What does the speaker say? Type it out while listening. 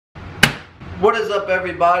What is up,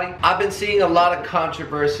 everybody? I've been seeing a lot of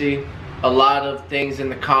controversy, a lot of things in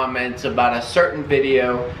the comments about a certain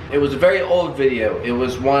video. It was a very old video. It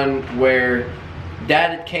was one where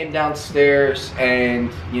Dad came downstairs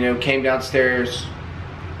and, came downstairs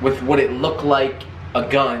with what it looked like a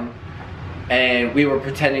gun. And we were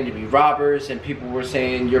pretending to be robbers, and people were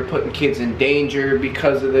saying you're putting kids in danger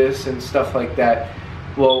because of this and stuff like that.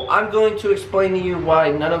 Well, I'm going to explain to you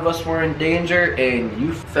why none of us were in danger and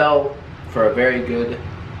you fell for a very good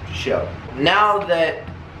show. Now that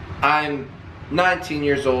I'm 19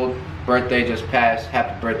 years old, birthday just passed,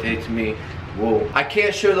 happy birthday to me. Whoa. I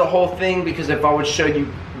can't show the whole thing because if I would show you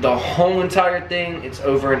the whole entire thing, it's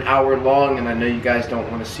over an hour long, and I know you guys don't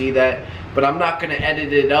want to see that. But I'm not going to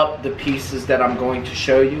edit it up, the pieces that I'm going to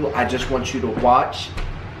show you. I just want you to watch,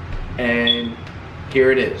 and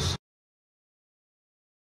here it is.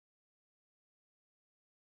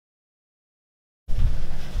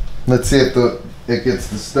 Let's see if it gets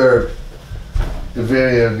disturbed. The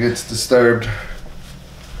video gets disturbed.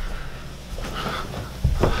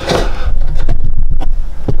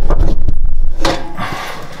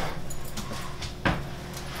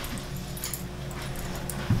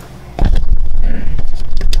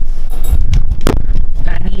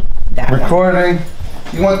 Recording.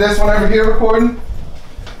 You want this one over here recording?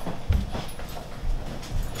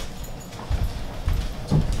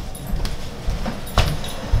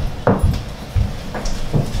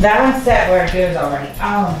 That one's set where it goes already.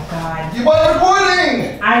 Oh my god. You want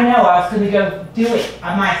recording! I know, I was gonna go do it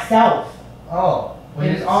myself. Oh. Well,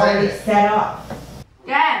 it was already set up.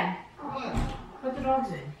 Dad! What? Put the dogs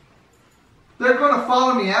in. They're gonna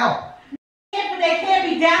follow me out. Yeah, but they can't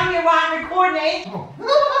be down here while I'm recording.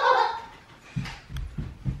 Oh.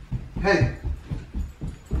 Hey.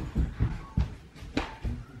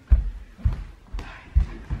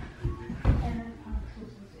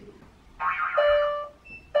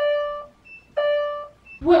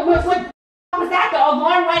 What was that? The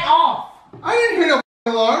alarm went off. I didn't hear no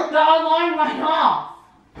alarm. The alarm went off.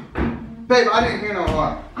 Babe, I didn't hear no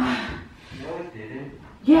alarm. No, it didn't.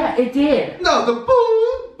 Yeah, it did. No, the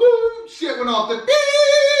boom, boom shit went off. The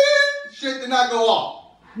beep shit did not go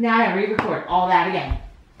off. Now I gotta re-record all that again.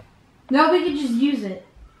 No, we could just use it.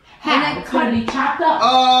 How? It's gonna be chopped up.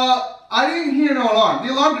 I didn't hear no alarm.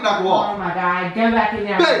 The alarm did not go off. Oh my god, go back in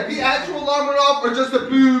there. Babe, the actual alarm went off or just the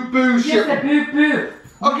boo boo shit? Just a boop boop.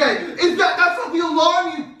 Okay, that's not the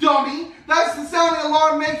alarm, you dummy. That's the sound the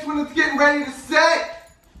alarm makes when it's getting ready to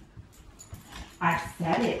set. I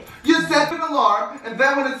said it. You set an alarm, and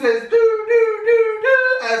then when it says do do do do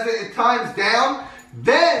as it times down,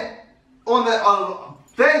 then on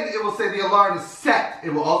the thing it will say the alarm is set.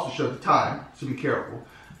 It will also show the time, so be careful.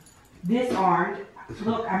 Disarmed.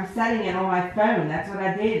 Look, I'm setting it on my phone. That's what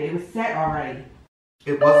I did. It was set already.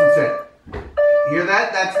 It wasn't set. Hear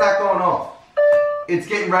that? That's not going off. It's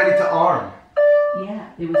getting ready to arm.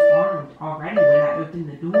 Yeah, it was armed already when I opened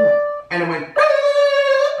the door. And it went.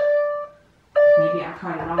 Maybe I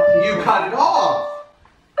cut it off. You cut it off.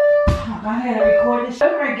 Oh, I gotta record this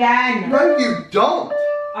over again. No, you don't.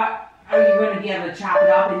 Are you going to be able to chop it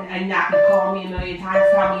up and not be calling me a million times,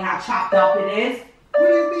 tell me how chopped up it is? What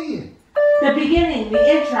do you mean? The beginning, the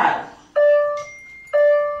intro.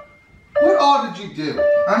 What all did you do?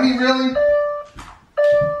 I mean, really?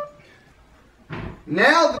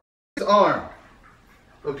 Now the armed.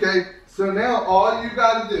 Okay? So now all you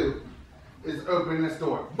gotta do is open this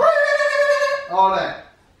door. All that.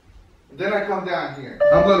 And then I come down here.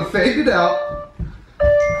 I'm gonna fade it out.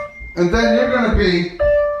 And then you're gonna be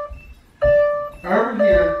over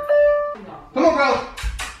here. Come on, bro.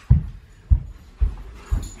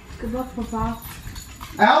 Good luck, Papa.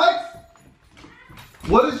 Alex?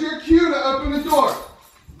 What is your cue to open the door?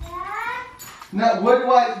 Dad? No, what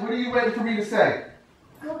are you waiting for me to say?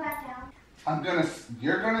 Go back down.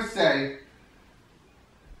 You're gonna say,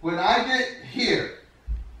 when I get here,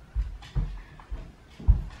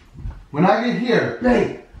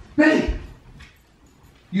 babe,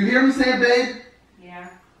 you hear me saying babe? Yeah.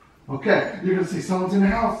 Okay, you're gonna say someone's in the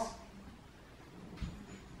house.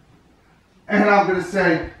 And I'm gonna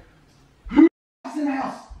say, who's in the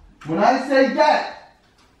house? When I say that,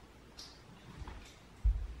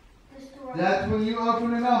 that's when you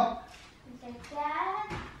open it up.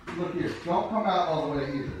 Dad? Look here, don't come out all the way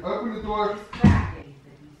either. Open the door.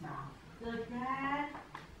 Look, Dad.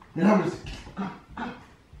 And I'm gonna say, go.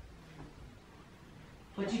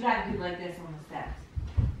 But you gotta do like this on the steps.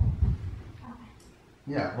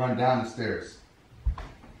 Yeah, run down the stairs.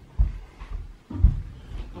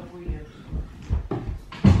 Before you.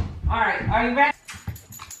 Alright, are you ready?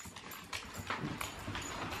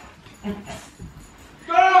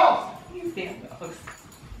 Girls! Sandals.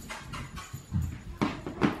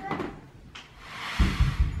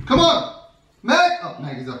 Come on! Meg! Oh,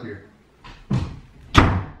 Maggie's up here.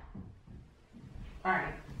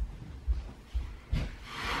 Alright.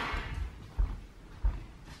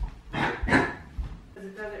 Does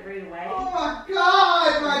it right away? Oh my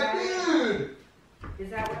god, my dude! Is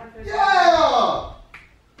that what I'm supposed to do? Yeah!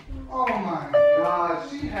 Oh my god,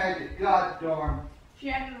 she had it, god darn. She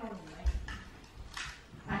had him on the way.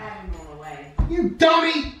 I have him on the way. You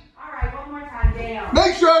dummy! Alright, one more time, down.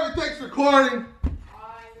 Make sure everything's recording.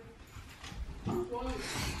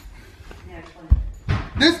 Yeah, it's funny.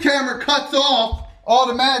 This camera cuts off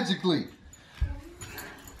automatically.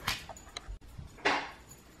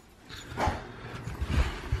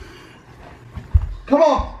 Come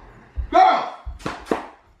on, girls!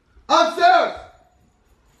 Upstairs!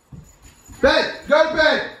 Bed, go to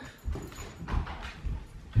bed!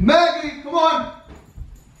 Maggie, come on!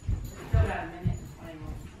 Still got a minute.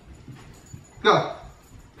 Go.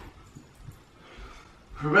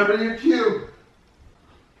 Remember your cue.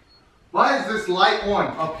 Why is this light on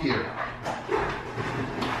up here?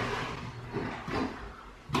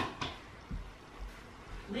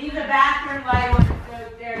 Leave the bathroom light on so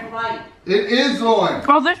there's light. It is on.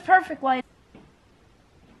 Oh, there's perfect light.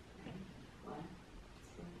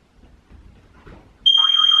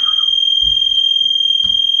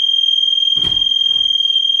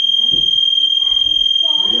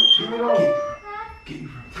 Turn it on.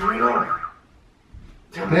 Turn it on.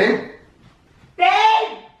 Babe?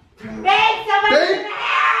 Babe! Babe, someone's Babe? in the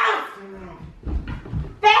house!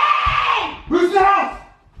 Babe! Who's in the house?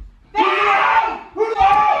 Babe! Who's in the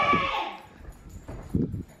house?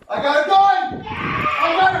 I got a gun! I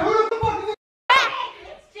got it! Who the fuck is it?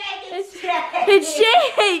 It's Jake! It's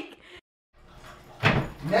Jake!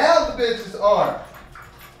 Now the bitch is armed.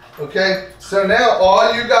 Okay? So now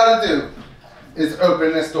all you gotta do is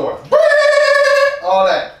open this door. All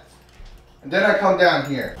that. And then I come down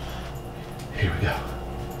here. Here we go.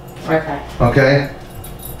 Okay. Okay?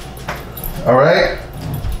 Alright?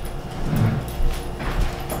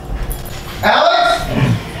 Alex!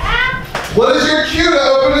 What is your cue to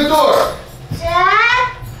open the door?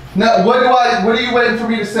 Dad? No, what are you waiting for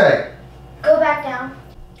me to say? Go back down.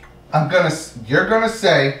 You're gonna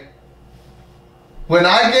say, when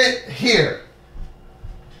I get here,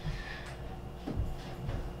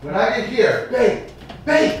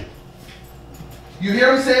 babe, you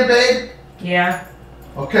hear me saying babe? Yeah.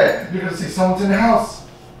 Okay, you're gonna say someone's in the house.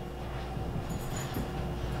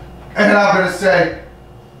 And I'm gonna say,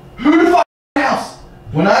 who the fuck in the house?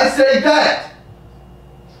 When I say that,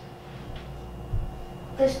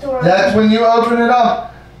 This door. that's when you open it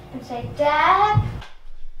up. And say, Dad?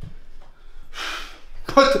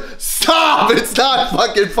 Stop! It's not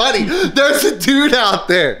fucking funny. There's a dude out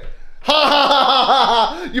there. Ha ha ha ha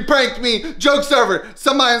ha! You pranked me. Joke's over.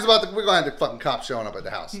 Somebody's about to. We're gonna have the fucking cops showing up at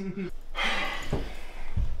the house.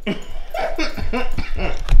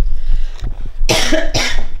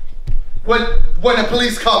 when the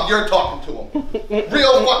police come, you're talking to them.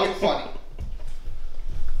 Real fucking funny.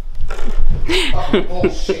 Fucking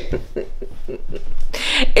bullshit.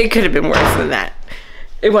 It could have been worse than that.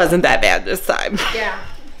 It wasn't that bad this time. Yeah.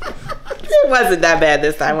 It wasn't that bad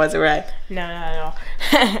this time, was it, right? No.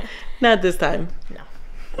 Not this time. No.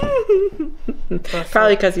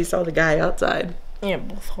 Probably because he saw the guy outside. Yeah,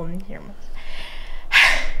 both holding cameras.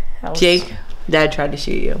 Jake, Dad tried to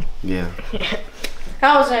shoot you. Yeah.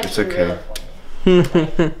 That was actually It's okay. really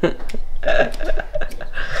funny.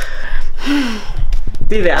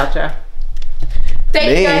 Do the outro.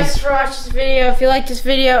 Thank Me? you guys for watching this video. If you like this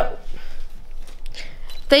video,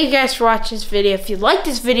 thank you guys for watching this video. If you like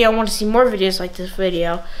this video and want to see more videos like this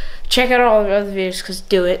video, check out all the other videos, because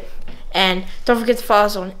do it. And don't forget to follow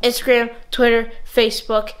us on Instagram, Twitter,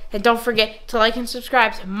 Facebook. And don't forget to like and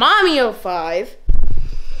subscribe to FamilyOFive.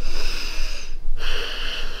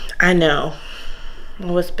 I know. It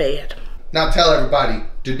was bad. Now tell everybody,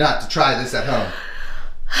 do not to try this at home.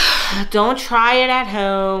 Don't try it at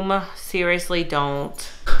home. Seriously, don't.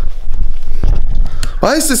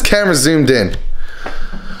 Why is this camera zoomed in?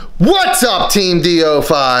 What's up, Team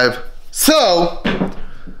DO5? So,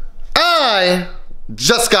 I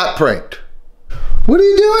just got pranked. What are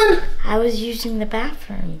you doing? I was using the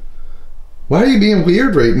bathroom. Why are you being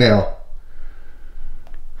weird right now?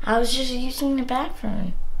 I was just using the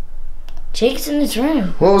bathroom. Jake's in his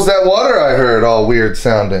room. What was that water I heard all weird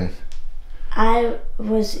sounding? I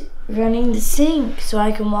was running the sink so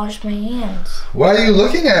I can wash my hands. Why are you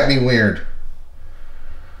looking at me weird?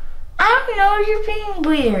 I don't know, you're being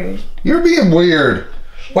weird. You're being weird.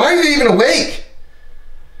 Why are you even awake?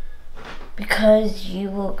 Because you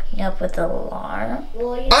woke me up with the alarm?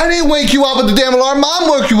 I didn't wake you up with the damn alarm. Mom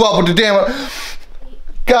woke you up with the damn alarm.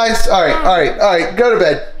 Guys, all right. Go to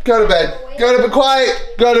bed. Go to bed. Go to bed.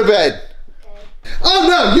 Quiet. Go to bed. Oh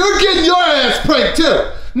no, you're getting your ass pranked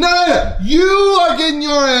too. No. You are getting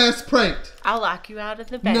your ass pranked. I'll lock you out of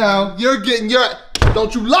the bed. No, you're getting your.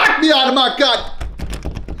 Don't you lock me out of my gut.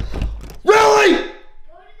 Really?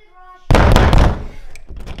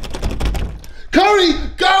 Cody,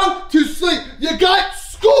 go to sleep. You got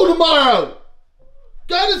school tomorrow.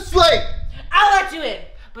 Go to sleep. I'll let you in,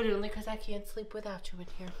 but only because I can't sleep without you in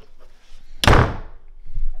here.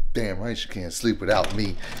 Damn right you can't sleep without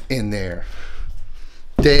me in there.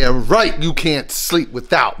 Damn right you can't sleep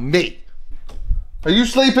without me. Are you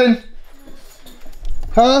sleeping?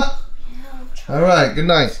 Huh? Yeah, all right, good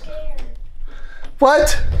night. Scared.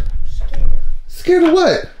 What? Scared. Scared of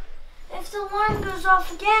what? If the alarm goes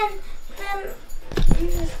off again, then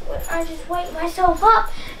I just wake myself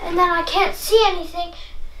up, and then I can't see anything,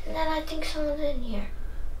 and then I think someone's in here.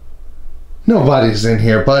 Nobody's in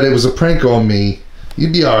here, bud. It was a prank on me.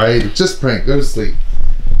 You'd be alright. Just prank. Go to sleep.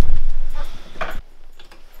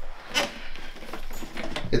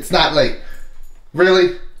 It's not late.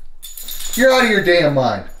 Really? You're out of your damn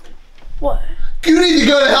mind. What? You need to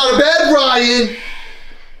go to hell to bed, Ryan.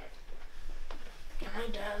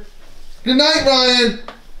 I'm done. Good night, Ryan.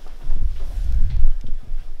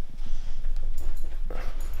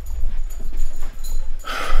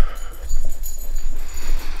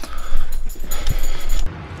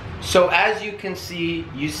 So as you can see,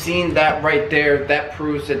 you've seen that right there. That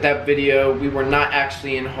proves that that video, we were not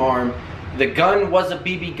actually in harm. The gun was a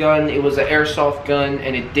BB gun. It was an airsoft gun,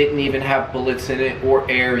 and it didn't even have bullets in it or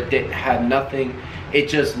air. It didn't have nothing. It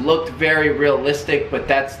just looked very realistic, but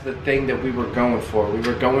that's the thing that we were going for. We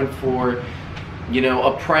were going for, you know,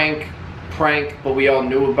 a prank, but we all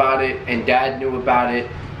knew about it, and Dad knew about it.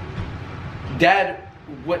 Dad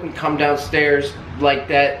wouldn't come downstairs like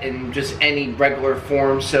that in just any regular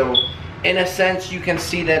form, so in a sense you can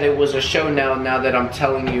see that it was a show now that I'm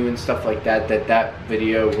telling you and stuff like that, that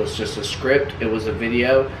video was just a script. It was a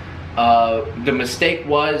video. The mistake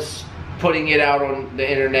was putting it out on the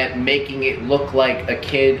internet, making it look like a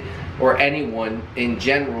kid or anyone in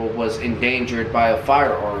general was endangered by a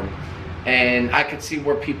firearm. And I could see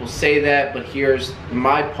where people say that, but here's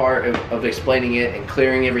my part of explaining it and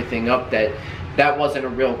clearing everything up, that that wasn't a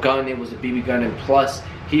real gun. It was a BB gun, and plus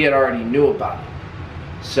he had already knew about it.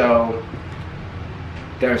 So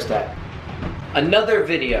there's that. Another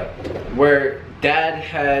video where Dad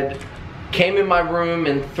had came in my room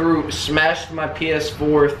and smashed my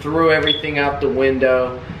PS4, threw everything out the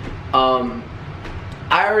window.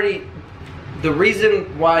 The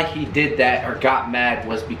reason why he did that or got mad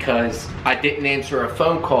was because I didn't answer a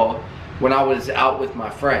phone call when I was out with my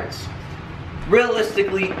friends.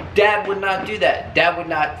 Realistically, Dad would not do that. Dad would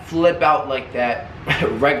not flip out like that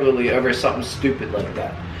regularly over something stupid like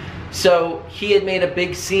that. So he had made a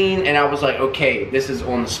big scene, and I was like, okay, this is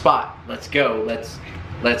on the spot. Let's go.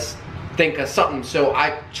 Let's think of something. So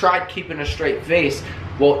I tried keeping a straight face.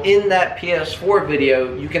 Well, in that PS4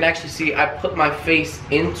 video, you can actually see I put my face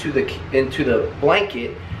into the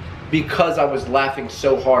blanket because I was laughing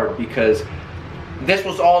so hard, because this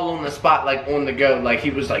was all on the spot, like on the go. Like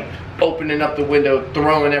he was like opening up the window,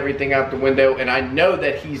 throwing everything out the window, and I know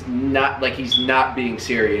that he's not being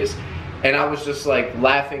serious. And I was just like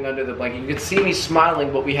laughing under the blanket. You could see me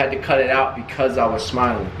smiling, but we had to cut it out because I was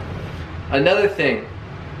smiling. Another thing,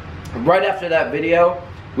 right after that video,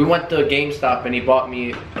 we went to GameStop and he bought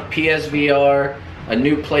me a PSVR, a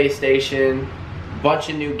new PlayStation, a bunch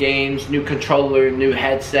of new games, new controller, new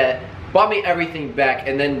headset. Bought me everything back,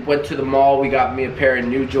 and then went to the mall. We got me a pair of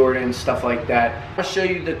new Jordans, stuff like that. I'll show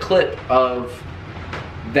you the clip of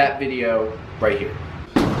that video right here.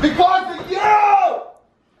 Because of you!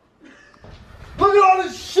 Look at all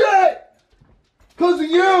this shit! Because of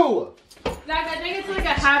you! Zach, I think it's like a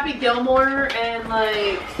Happy Gilmore and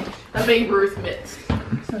like a Babe Ruth mix.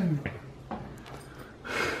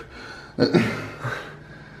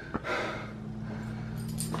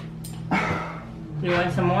 You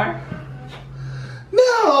want some more?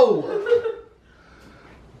 No!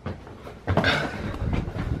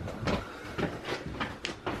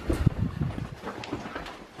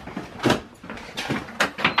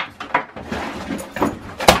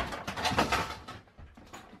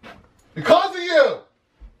 Because of you!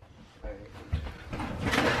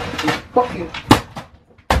 Fucking.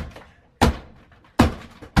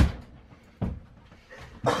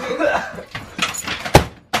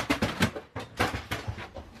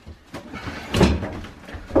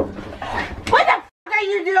 What the f are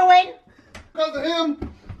you doing? Because of him.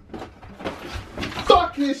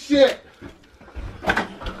 shit!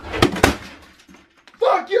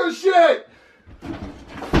 Fuck your shit!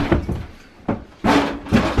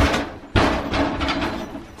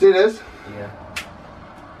 See this? Yeah.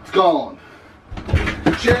 It's gone.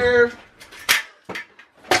 Chair.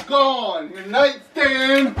 Gone. Your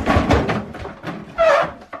nightstand.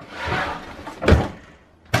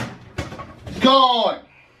 Gone.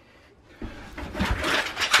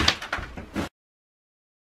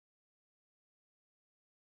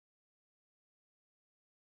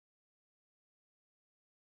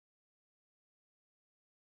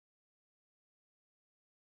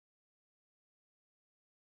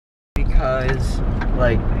 Because,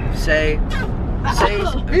 like, say,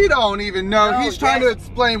 He don't even know. No, He's trying to yes.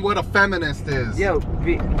 explain what a feminist is. yo,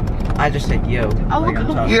 I just said yo. Like I'm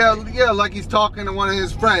talking. Yeah, like he's talking to one of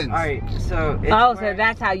his friends. Alright, so it's Oh, where- so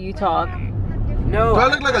that's how you talk. No, Do I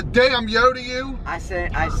look like a damn yo to you? I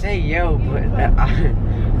say yo, but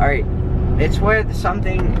alright, it's where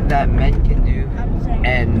something that men can do,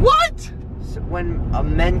 and What? when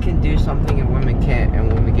men can do something and women can't,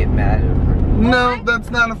 and women get mad over it. No, that's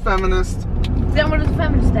not a feminist. Then what is a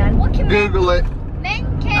feminist, Dad? What can Google it. men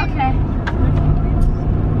can?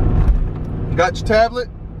 Okay. Got your tablet?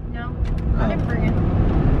 No, I didn't bring it.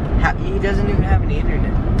 He doesn't even have any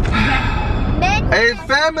internet. Men A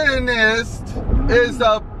feminist is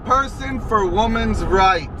a person for women's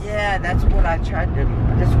rights. Yeah, that's what I tried to.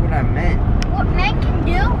 That's what I meant. What men can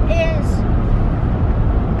do is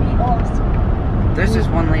be awesome. There's this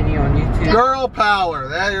one lady on YouTube. Girl power.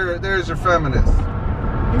 There's your feminist.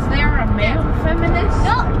 Is there a male feminist?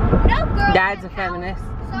 No girl. Dad's a feminist.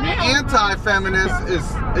 Anti-feminist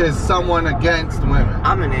is someone against women.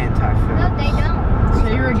 I'm an No, anti-feminist. they don't. So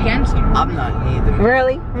you're against her? I'm not neither.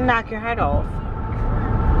 Really? Knock your head off. I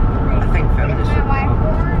think feminists are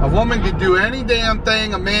wrong. A woman can do any damn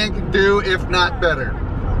thing a man can do, if not better.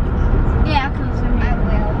 Yeah, because I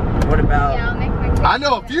will. What about? Yeah, I'll make my I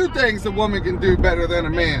know a few things a woman can do better than a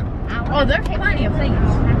man. Oh, there's plenty of things.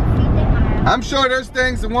 I'm sure there's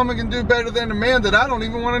things a woman can do better than a man that I don't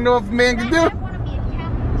even want to know if a man can I do. want to be a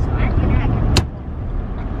accountant, so I think I can.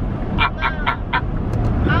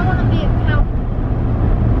 I want to be a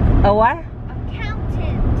accountant. A what?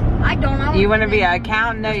 Accountant. I don't know. You want to be an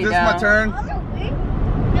accountant? No, Is you this don't. my turn?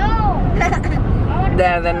 No. I wanna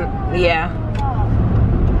Yeah, then, yeah.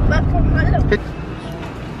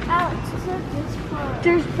 Alex, is that just for...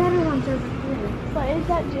 There's better ones over here. But is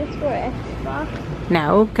that just for Xbox?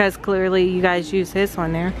 No, because clearly you guys use his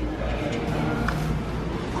on there.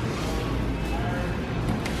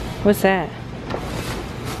 What's that?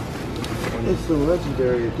 It's the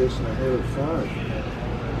legendary edition of Halo 5.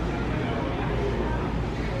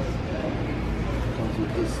 Comes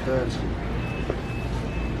with this statue.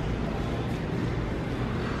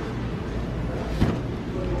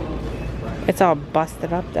 It's all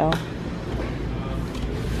busted up though.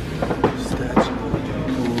 Statue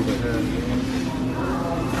looking cool to have.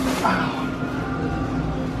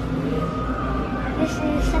 This is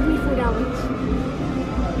 $74.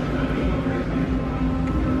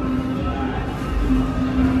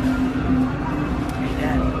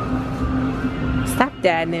 Stop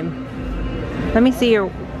dadding him. Let me see your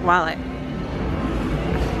wallet.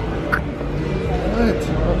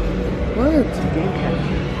 What?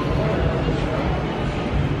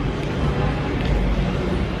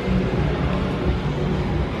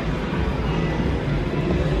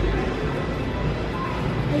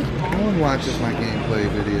 No one watches my gameplay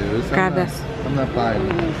videos. Grab this. I'm not buying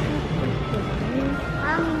it.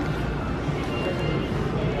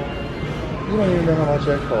 You don't even know how much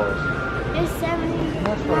that costs. It's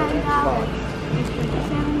 $79. It's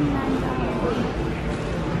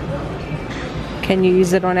 $79. Can you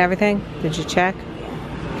use it on everything? Did you check?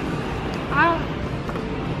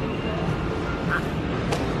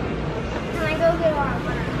 Can I go get one?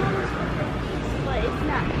 But it's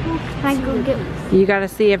not. Can I go get one? You gotta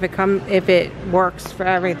see if it works for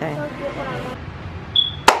everything.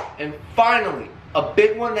 And finally, a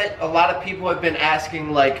big one that a lot of people have been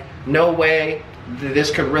asking, like, no way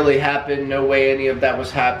this could really happen, no way any of that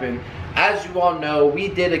was happening. As you all know, we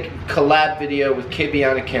did a collab video with Kid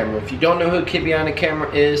Behind the Camera. If you don't know who Kid Behind the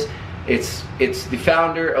Camera is, it's the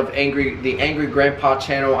founder of the Angry Grandpa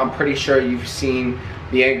channel. I'm pretty sure you've seen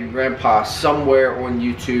the Angry Grandpa somewhere on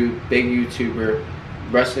YouTube. Big YouTuber.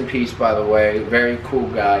 Rest in peace, by the way. Very cool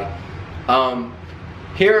guy.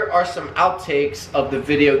 Here are some outtakes of the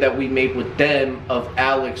video that we made with them of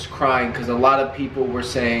Alex crying, because a lot of people were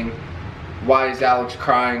saying, why is Alex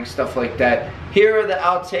crying, stuff like that. Here are the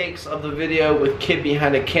outtakes of the video with Kid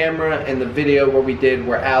Behind the Camera and the video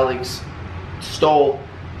where Alex stole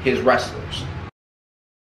his wrestlers.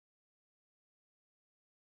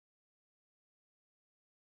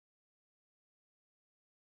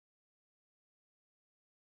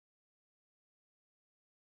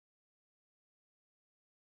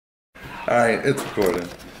 Alright, it's recording.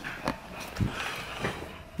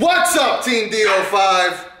 What's up, Team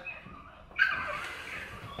DO5?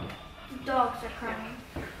 The dogs are crying.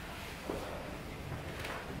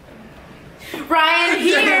 Ryan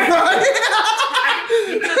here.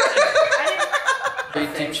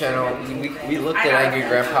 YouTube channel, we looked at Angry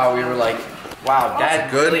Grandpa, we were like, wow,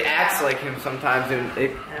 Dad really acts like him sometimes, and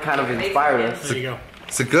it kind of inspired us. There you go.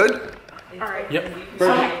 Is it good? Yep. Perfect.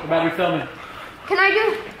 We're about to be filming. Can I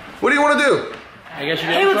do? What do you want to do? I guess you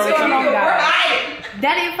Hey, what's going on, guys?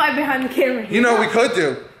 Daddy and Five behind the camera. You know what we could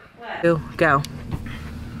do? Go.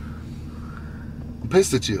 I'm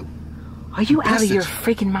pissed at you. Are you out of your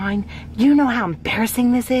freaking mind? You know how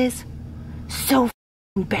embarrassing this is? So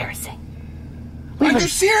embarrassing. Are you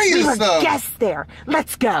serious, we were though? guests there.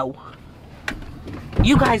 Let's go.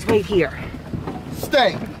 You guys wait here.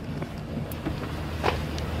 Stay.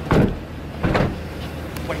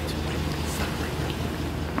 Wait.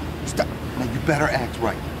 Stop. Now you better act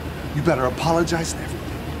right. You better apologize and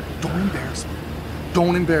everything. Don't embarrass me.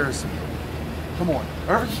 Don't embarrass me. Come on.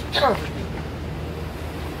 Get over here.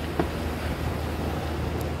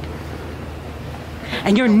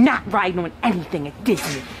 And you're not riding on anything at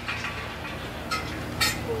Disney.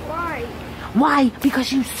 Why? Why?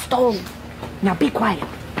 Because you stole. Now be quiet.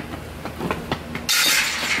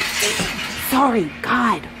 Sorry,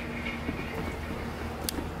 God.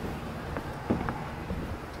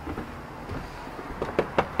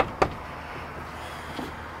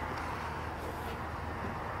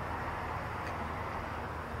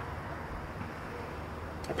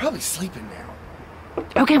 I'm probably sleeping now.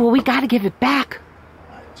 Okay, well, we gotta give it back.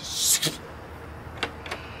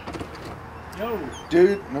 Yo.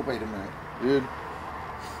 Dude, no, wait a minute. Dude,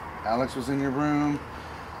 Alex was in your room,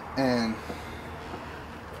 and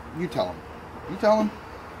you tell him. You tell him.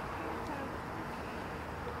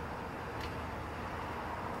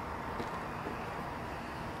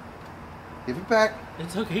 Give it back.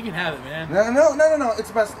 It's okay. You can have it, man. No.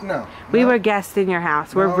 It's best. No. We No. were guests in your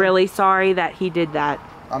house. We're No. really sorry that he did that.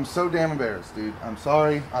 I'm so damn embarrassed, dude. I'm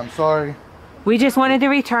sorry. I'm sorry. We just wanted to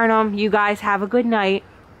return them. You guys have a good night.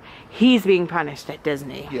 He's being punished at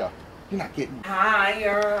Disney. Yeah. You're not getting.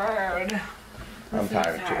 Tired. I'm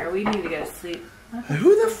tired too. We need to go to sleep.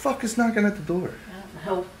 Who the fuck is knocking at the door? I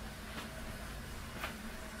don't know.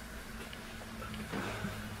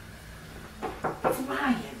 It's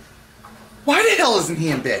Ryan. Why the hell isn't he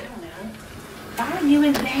in bed? I don't know. Why are you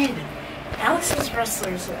in bed? Alex is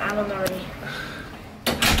wrestlers, and I don't know already.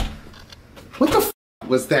 What the f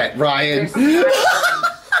was that, Ryan?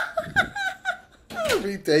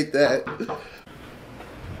 Retake that.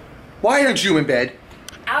 Why aren't you in bed?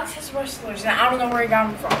 Alex has wrestlers, and I don't know where he got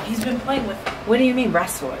them from. He's been playing with them. What do you mean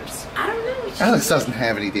wrestlers? I don't know. It's Alex doesn't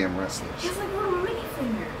have any damn wrestlers. just like little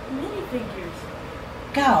minifigures.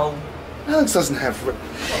 Go. Alex doesn't have.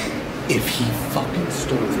 If he fucking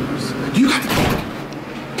stole those, you got to.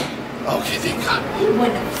 Okay, thank God. He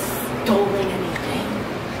wouldn't have stolen anything.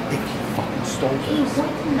 If he fucking stole He those,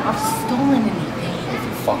 wouldn't have stolen anything. if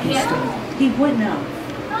he fucking stole. He wouldn't have.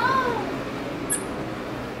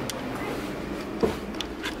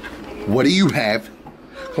 What do you have?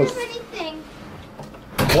 I don't have anything.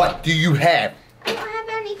 What do you have? I don't have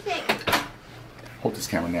anything. Hold this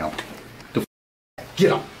camera now.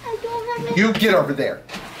 Get up. I don't have anything. You get over there.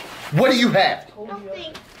 What do you have?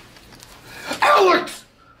 Nothing. Alex!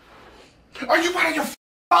 Are you out of your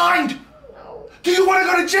mind? Do you want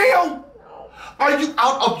to go to jail? Are you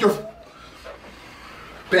out of your...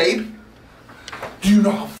 Babe? Do you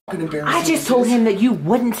know how fucking embarrassing I just told him that you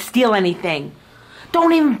wouldn't steal anything.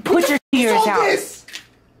 Don't even put your ears out. This?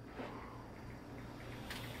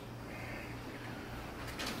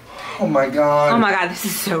 Oh my God. Oh my God, this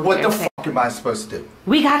is so What the embarrassing. fuck am I supposed to do?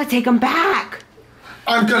 We gotta take him back.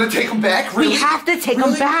 I'm gonna take him back? Really? We have to take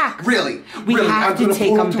him back. Really? We really? have I'm to gonna take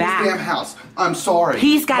pull him up to back. his damn house. I'm sorry.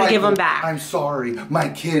 He's gotta give him Michael, back. I'm sorry. My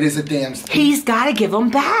kid is a damn thief. He's gotta give him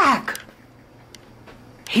back.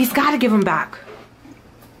 He's gotta give him back.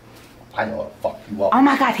 I know what fuck you up. Oh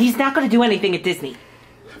my God, he's not gonna do anything at Disney.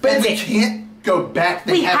 But we can't go back.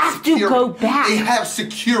 They We have to go back. They have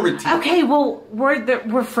security. Okay, well,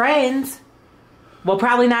 we're friends. Well,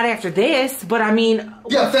 probably not after this, but I mean...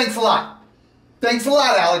 Yeah, thanks a lot. Thanks a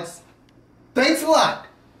lot, Alex. Thanks a lot.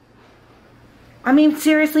 I mean,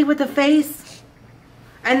 seriously, with the face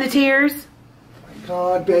and the tears, My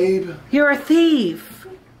God, babe. you're a thief.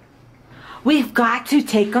 We've got to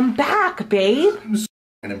take him back, babe. I'm so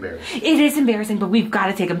embarrassed. It is embarrassing, but we've got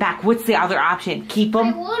to take him back. What's the other option? Keep I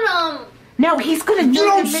him? would No, he's gonna You do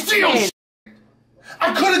don't the steal mission. shit.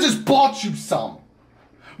 I could have just bought you some.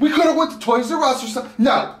 We could have went to Toys R Us or something.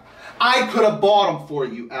 No, I could have bought them for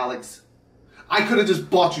you, Alex. I could have just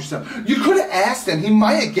bought you some. You could have asked him. He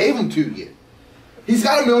might have gave them to you. He's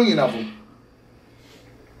got 1 million of them.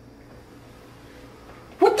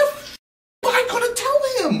 What the f am I gonna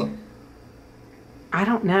tell him? I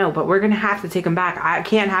don't know, but we're gonna have to take them back. I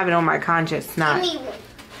can't have it on my conscience. Not.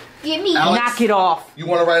 Give me. Alex, knock it off. You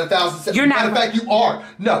want to write 1,000 sentences? You're not. Matter of fact, you are.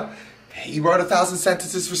 No. He wrote 1,000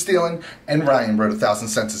 sentences for stealing, and Ryan wrote 1,000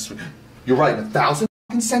 sentences for... You're writing 1,000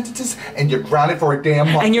 sentences, and you're grounded for a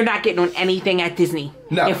damn month. And you're not getting on anything at Disney.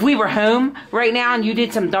 No. If we were home right now and you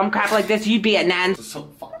did some dumb crap like this, you'd be at Nan's. It's so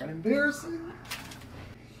fucking embarrassing.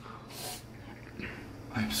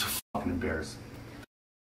 I'm so fucking embarrassed.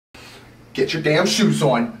 Get your damn shoes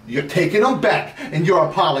on. You're taking them back, and you're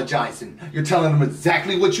apologizing. You're telling them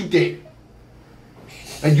exactly what you did.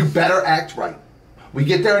 And you better act right. We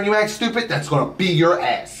get there and you act stupid, that's gonna be your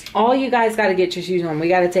ass. All you guys gotta get your shoes on. We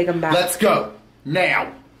gotta take them back. Let's go.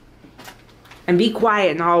 Now. And be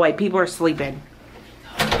quiet in the hallway. People are sleeping.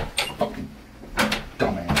 Fucking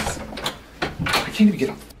dumbass. I can't even get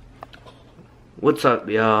up. What's up,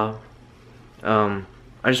 y'all?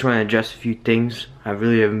 I just want to address a few things. I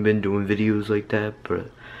really haven't been doing videos like that, but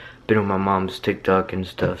I've been on my mom's TikTok and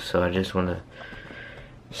stuff, so I just want to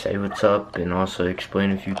say what's up and also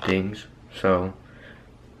explain a few things. So,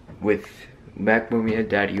 back when we had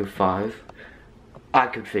Daddy-O-Five, I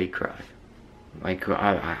could fake cry. Like,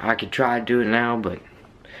 I could try to do it now, but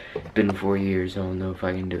it's been 4 years, I don't know if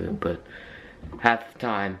I can do it, but half the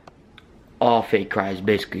time, all fake cries,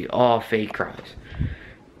 basically, all fake cries.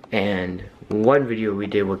 And one video we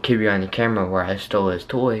did with Kid Behind the Camera where I stole his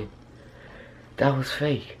toy, that was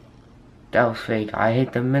fake. That was fake. I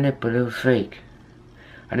hate the minute, but it was fake.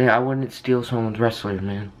 I wouldn't steal someone's wrestler,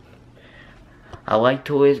 man. I like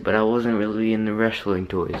toys, but I wasn't really into wrestling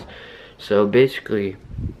toys. So basically,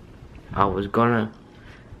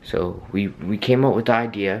 so we came up with the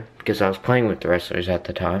idea, because I was playing with the wrestlers at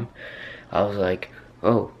the time. I was like,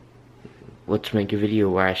 oh, let's make a video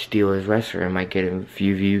where I steal his wrestler and might get a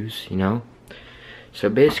few views, you know? So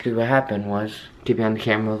basically what happened was, Kid Behind the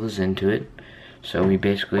Camera was into it. So we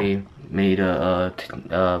basically made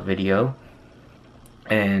a video.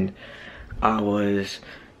 And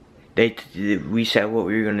we said what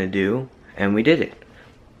we were gonna do, and we did it.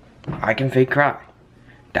 I can fake cry.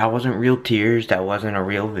 That wasn't real tears, that wasn't a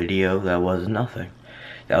real video, that was nothing.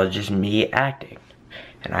 That was just me acting.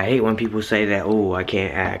 And I hate when people say that, oh, I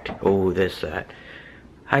can't act, oh, this, that.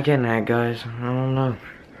 I can act, guys, I don't know.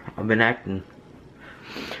 I've been acting.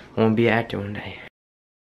 I wanna be an actor one day.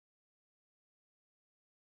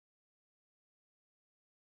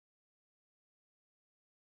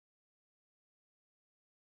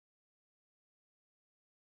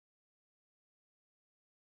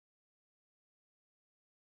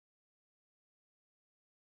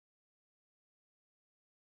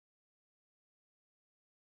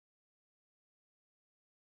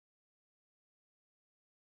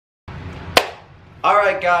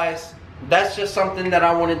 Alright guys, that's just something that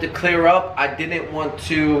I wanted to clear up. I didn't want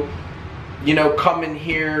to, you know, come in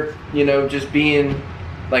here, you know, just being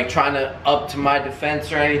like trying to up to my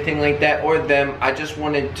defense or anything like that, or them. I just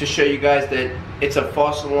wanted to show you guys that it's a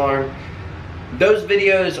false alarm. Those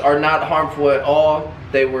videos are not harmful at all.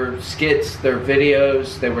 They were skits, they're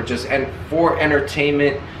videos, they were just for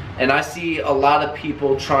entertainment. And I see a lot of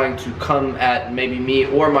people trying to come at maybe me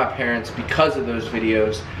or my parents because of those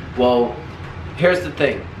videos. Well, here's the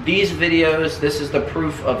thing. These videos, this is the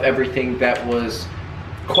proof of everything that was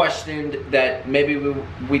questioned, that maybe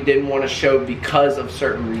we didn't want to show because of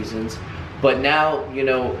certain reasons. But now, you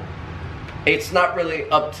know, it's not really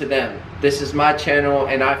up to them. This is my channel,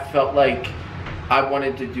 and I felt like I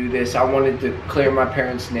wanted to do this. I wanted to clear my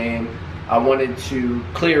parents' name. I wanted to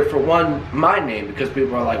clear, for one, my name, because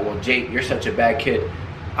people are like, well, Jake, you're such a bad kid.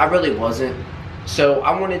 I really wasn't. So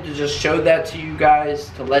I wanted to just show that to you guys,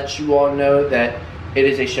 to let you all know that it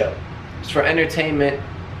is a show. It's for entertainment.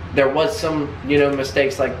 There was some, you know,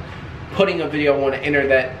 mistakes, like putting a video on the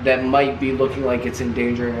internet that might be looking like it's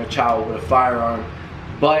endangering a child with a firearm.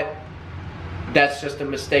 But that's just a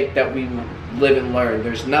mistake that we live and learn.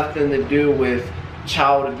 There's nothing to do with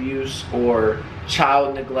child abuse or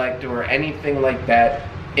child neglect or anything like that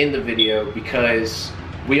in the video, because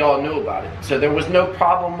we all knew about it. So there was no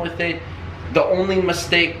problem with it. The only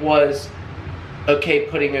mistake was, okay,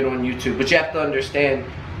 putting it on YouTube. But you have to understand,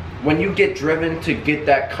 when you get driven to get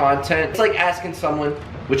that content, it's like asking someone,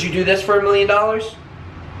 would you do this for $1 million?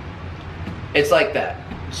 It's like that.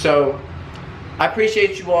 So I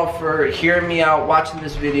appreciate you all for hearing me out, watching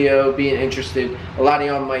this video, being interested. A lot of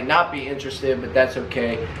y'all might not be interested, but that's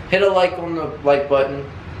okay. Hit a like on the like button.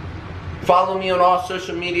 Follow me on all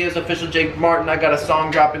social medias, official Jake Martin. I got a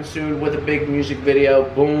song dropping soon with a big music video.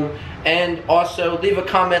 Boom. And also, leave a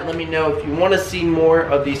comment. Let me know if you want to see more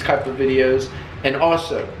of these type of videos. And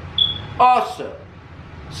also, not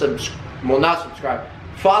subscribe.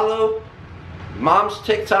 Follow Mom's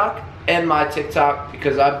TikTok and my TikTok,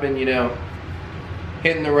 because I've been, you know,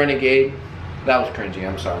 hitting the renegade. That was cringy,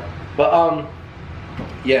 I'm sorry. But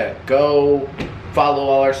yeah, go follow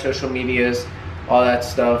all our social medias, all that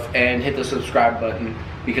stuff, and hit the subscribe button,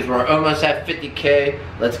 because we're almost at 50K.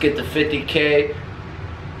 Let's get to 50K.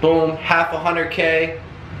 Boom, half 100K.